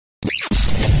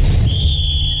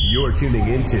You're tuning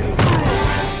into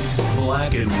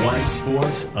Black and White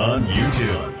Sports on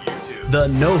YouTube. The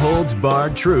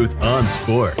no-holds-barred truth on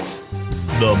sports.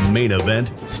 The main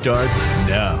event starts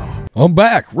now. I'm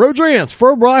back. Road Rants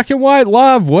for Black and White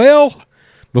Live. Well,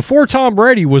 before Tom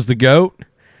Brady was the GOAT,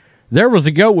 there was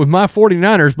a GOAT with my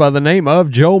 49ers by the name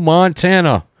of Joe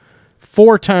Montana.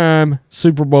 Four-time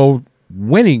Super Bowl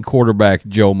winning quarterback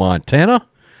Joe Montana.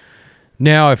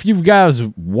 Now, if you guys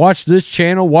watched this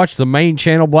channel, watched the main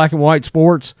channel, Black and White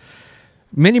Sports,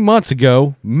 many months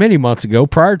ago,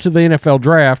 prior to the NFL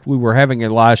draft, we were having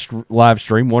a live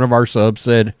stream. One of our subs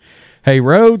said, "Hey,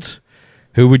 Rhodes,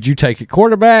 who would you take at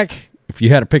quarterback if you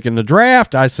had a pick in the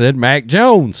draft?" I said, Mac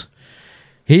Jones.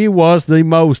 He was the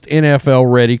most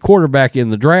NFL-ready quarterback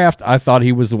in the draft. I thought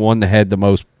he was the one that had the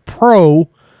most pro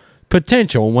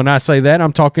potential. When I say that,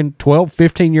 I'm talking 12,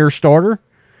 15-year starter,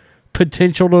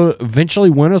 potential to eventually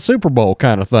win a Super Bowl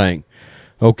kind of thing.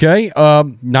 Okay?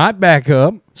 Not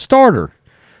backup, starter.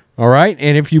 All right?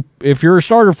 And if you're a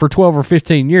starter for 12 or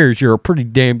 15 years, you're a pretty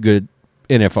damn good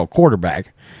NFL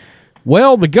quarterback.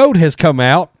 Well, the GOAT has come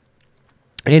out,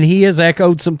 and he has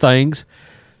echoed some things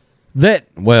that,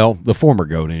 well, the former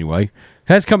GOAT anyway,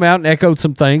 has come out and echoed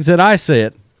some things that I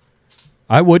said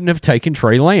I wouldn't have taken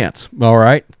Trey Lance. All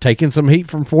right? Taking some heat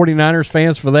from 49ers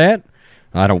fans for that.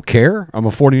 I don't care. I'm a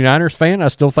 49ers fan. I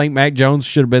still think Mac Jones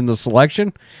should have been the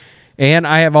selection. And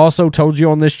I have also told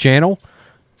you on this channel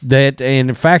that, and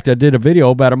in fact, I did a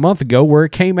video about a month ago where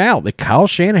it came out that Kyle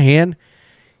Shanahan,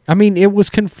 I mean, it was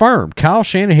confirmed. Kyle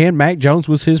Shanahan, Mac Jones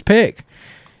was his pick.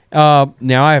 Now,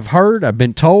 I've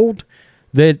been told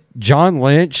that John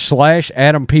Lynch /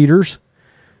 Adam Peters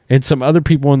and some other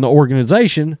people in the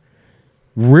organization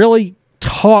really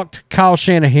talked Kyle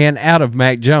Shanahan out of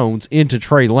Mac Jones into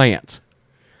Trey Lance.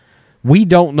 We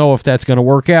don't know if that's going to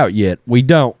work out yet. We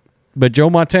don't. But Joe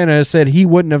Montana has said he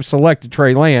wouldn't have selected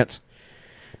Trey Lance.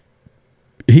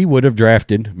 He would have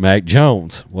drafted Mac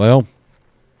Jones. Well,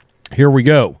 here we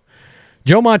go.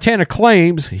 Joe Montana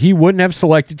claims he wouldn't have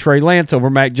selected Trey Lance over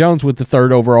Mac Jones with the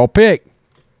third overall pick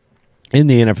in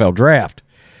the NFL draft.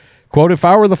 Quote, "If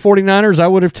I were the 49ers, I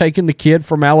would have taken the kid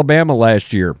from Alabama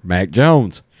last year, Mac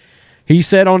Jones." He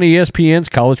said on ESPN's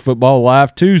College Football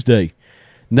Live Tuesday.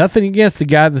 Nothing against the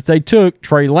guy that they took,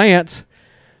 Trey Lance,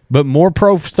 but more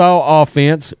pro-style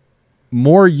offense,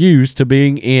 more used to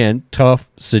being in tough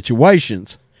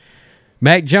situations.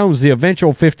 Mac Jones, the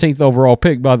eventual 15th overall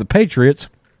pick by the Patriots,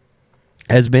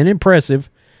 has been impressive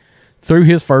through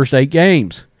his first 8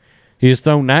 games. He has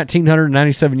thrown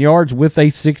 1,997 yards with a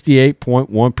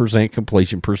 68.1%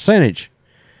 completion percentage.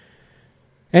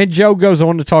 And Joe goes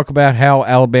on to talk about how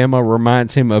Alabama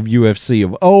reminds him of UFC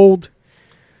of old.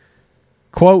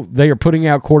 Quote, "They are putting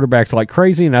out quarterbacks like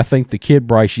crazy, and I think the kid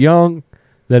Bryce Young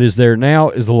that is there now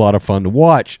is a lot of fun to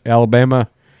watch. Alabama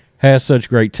has such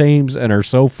great teams and are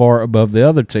so far above the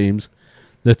other teams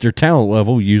that their talent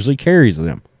level usually carries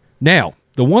them." Now,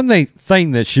 the one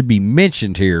thing that should be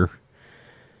mentioned here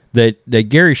that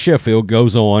Gary Sheffield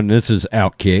goes on, this is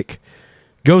Outkick,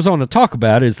 goes on to talk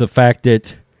about is the fact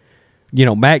that,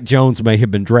 Mac Jones may have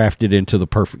been drafted into the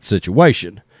perfect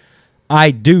situation.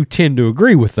 I do tend to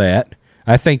agree with that.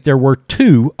 I think there were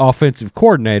 2 offensive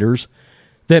coordinators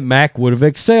that Mac would have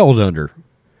excelled under.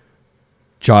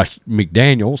 Josh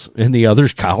McDaniels and the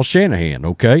other's Kyle Shanahan,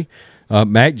 okay?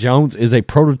 Mac Jones is a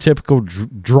prototypical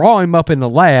draw him up in the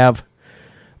lab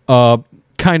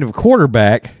kind of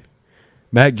quarterback.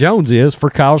 Mac Jones is for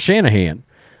Kyle Shanahan.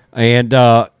 And,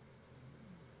 Kyle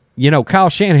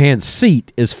Shanahan's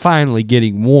seat is finally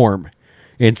getting warm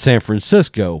in San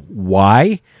Francisco.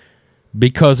 Why?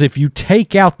 Because if you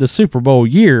take out the Super Bowl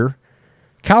year,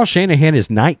 Kyle Shanahan is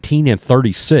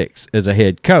 19-36 as a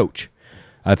head coach.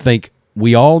 I think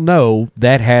we all know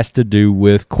that has to do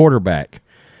with quarterback.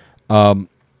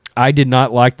 I did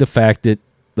not like the fact that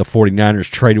the 49ers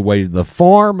traded away to the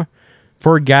farm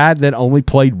for a guy that only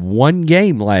played 1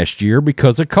 game last year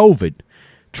because of COVID,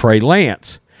 Trey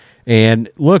Lance. And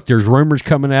look, there's rumors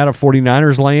coming out of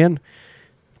 49ers land,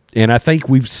 and I think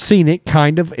we've seen it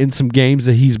kind of in some games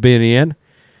that he's been in.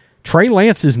 Trey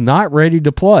Lance is not ready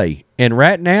to play. And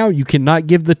right now, you cannot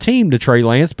give the team to Trey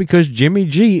Lance because Jimmy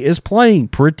G is playing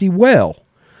pretty well.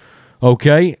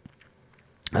 Okay?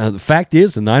 The fact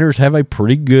is, the Niners have a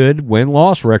pretty good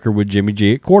win-loss record with Jimmy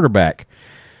G at quarterback.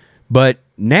 But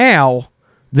now,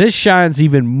 this shines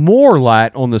even more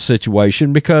light on the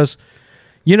situation because,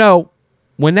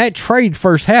 when that trade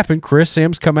first happened, Chris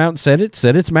Sims come out and said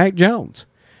it's Mac Jones.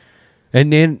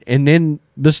 And then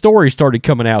the story started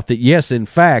coming out that, yes, in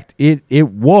fact, it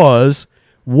was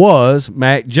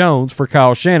Mac Jones for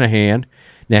Kyle Shanahan.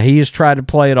 Now, he has tried to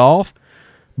play it off,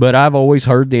 but I've always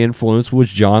heard the influence was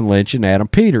John Lynch and Adam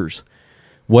Peters.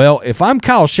 Well, if I'm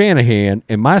Kyle Shanahan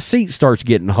and my seat starts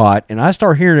getting hot and I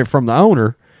start hearing it from the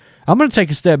owner, I'm going to take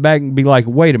a step back and be like,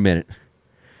 wait a minute.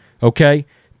 Okay?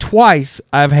 Twice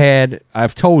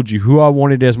I've told you who I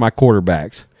wanted as my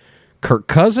quarterbacks. Kirk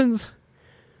Cousins.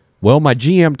 Well, my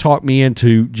GM talked me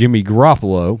into Jimmy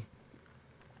Garoppolo.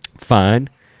 Fine.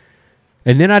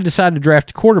 And then I decided to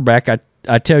draft a quarterback.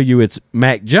 I tell you it's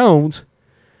Mac Jones.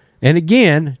 And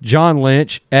again, John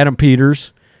Lynch, Adam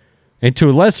Peters, and to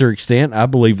a lesser extent, I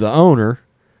believe the owner,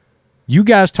 you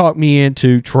guys talked me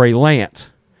into Trey Lance.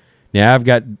 Now, I've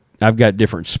got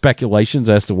different speculations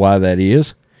as to why that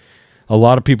is. A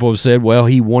lot of people have said, well,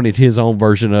 he wanted his own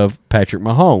version of Patrick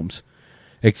Mahomes.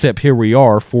 Except here we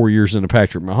are 4 years into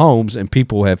Patrick Mahomes, and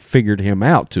people have figured him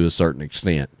out to a certain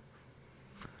extent.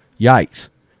 Yikes.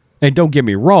 And don't get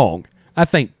me wrong, I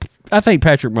think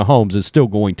Patrick Mahomes is still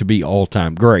going to be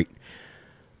all-time great.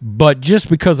 But just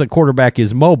because a quarterback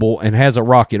is mobile and has a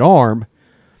rocket arm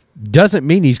doesn't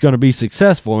mean he's going to be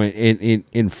successful.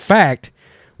 In fact,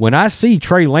 when I see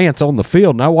Trey Lance on the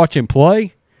field and I watch him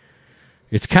play,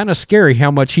 it's kind of scary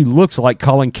how much he looks like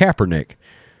Colin Kaepernick.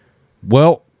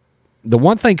 Well, the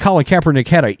one thing Colin Kaepernick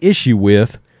had an issue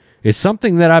with is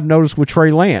something that I've noticed with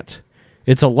Trey Lance.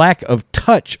 It's a lack of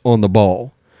touch on the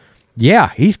ball. Yeah,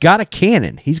 he's got a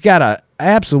cannon. He's got an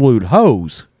absolute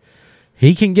hose.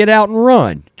 He can get out and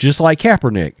run, just like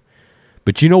Kaepernick.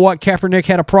 But you know what Kaepernick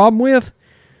had a problem with?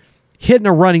 Hitting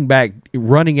a running back,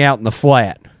 running out in the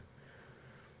flat.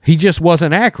 He just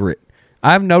wasn't accurate.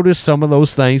 I've noticed some of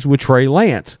those things with Trey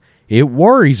Lance. It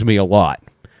worries me a lot.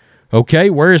 Okay,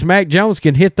 whereas Mac Jones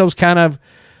can hit those kind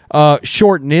of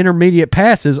short and intermediate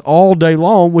passes all day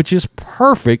long, which is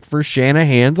perfect for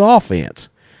Shanahan's offense.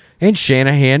 And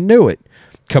Shanahan knew it.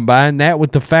 Combine that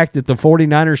with the fact that the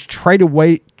 49ers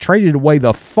traded away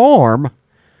the farm,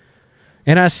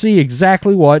 and I see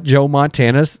exactly what Joe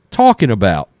Montana's talking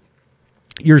about.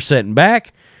 You're sitting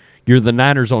back, you're the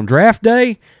Niners on draft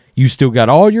day, you still got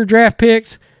all your draft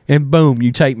picks, and boom,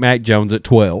 you take Mac Jones at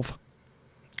 12.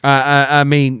 I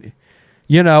mean,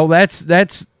 you know, that's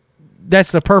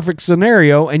the perfect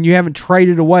scenario, and you haven't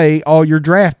traded away all your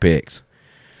draft picks.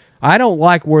 I don't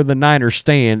like where the Niners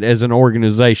stand as an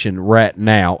organization right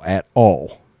now at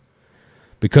all,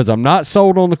 because I'm not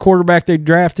sold on the quarterback they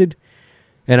drafted,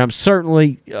 and I'm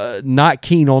certainly not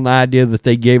keen on the idea that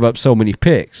they gave up so many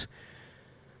picks.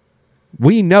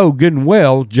 We know good and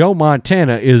well Joe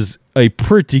Montana is a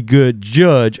pretty good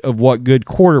judge of what good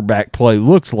quarterback play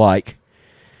looks like.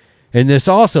 And this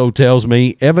also tells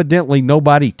me evidently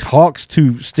nobody talks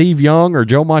to Steve Young or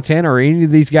Joe Montana or any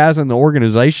of these guys in the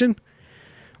organization.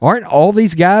 Aren't all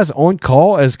these guys on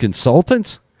call as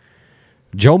consultants?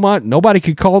 Nobody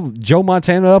could call Joe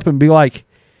Montana up and be like,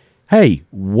 hey,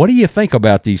 what do you think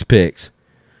about these picks?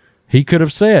 He could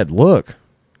have said, look,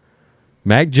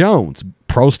 Mac Jones,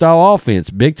 pro-style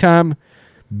offense, big-time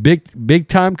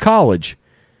college.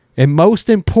 And most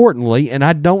importantly, and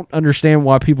I don't understand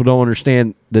why people don't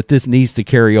understand that this needs to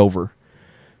carry over,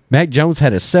 Mac Jones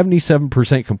had a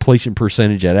 77% completion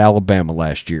percentage at Alabama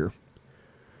last year,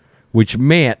 which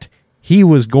meant he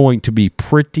was going to be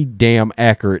pretty damn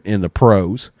accurate in the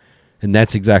pros, and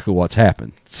that's exactly what's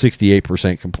happened.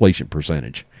 68% completion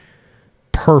percentage.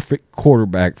 Perfect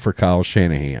quarterback for Kyle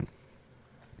Shanahan.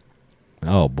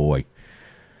 Oh, boy.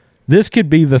 This could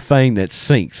be the thing that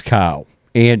sinks Kyle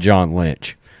and John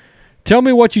Lynch. Tell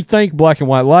me what you think, Black and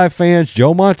White Live fans.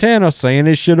 Joe Montana saying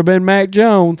it should have been Mac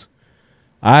Jones.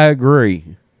 I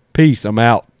agree. Peace. I'm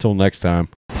out. Till next time.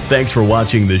 Thanks for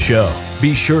watching the show.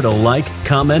 Be sure to like,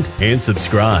 comment, and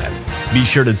subscribe. Be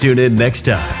sure to tune in next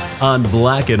time on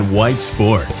Black and White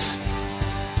Sports.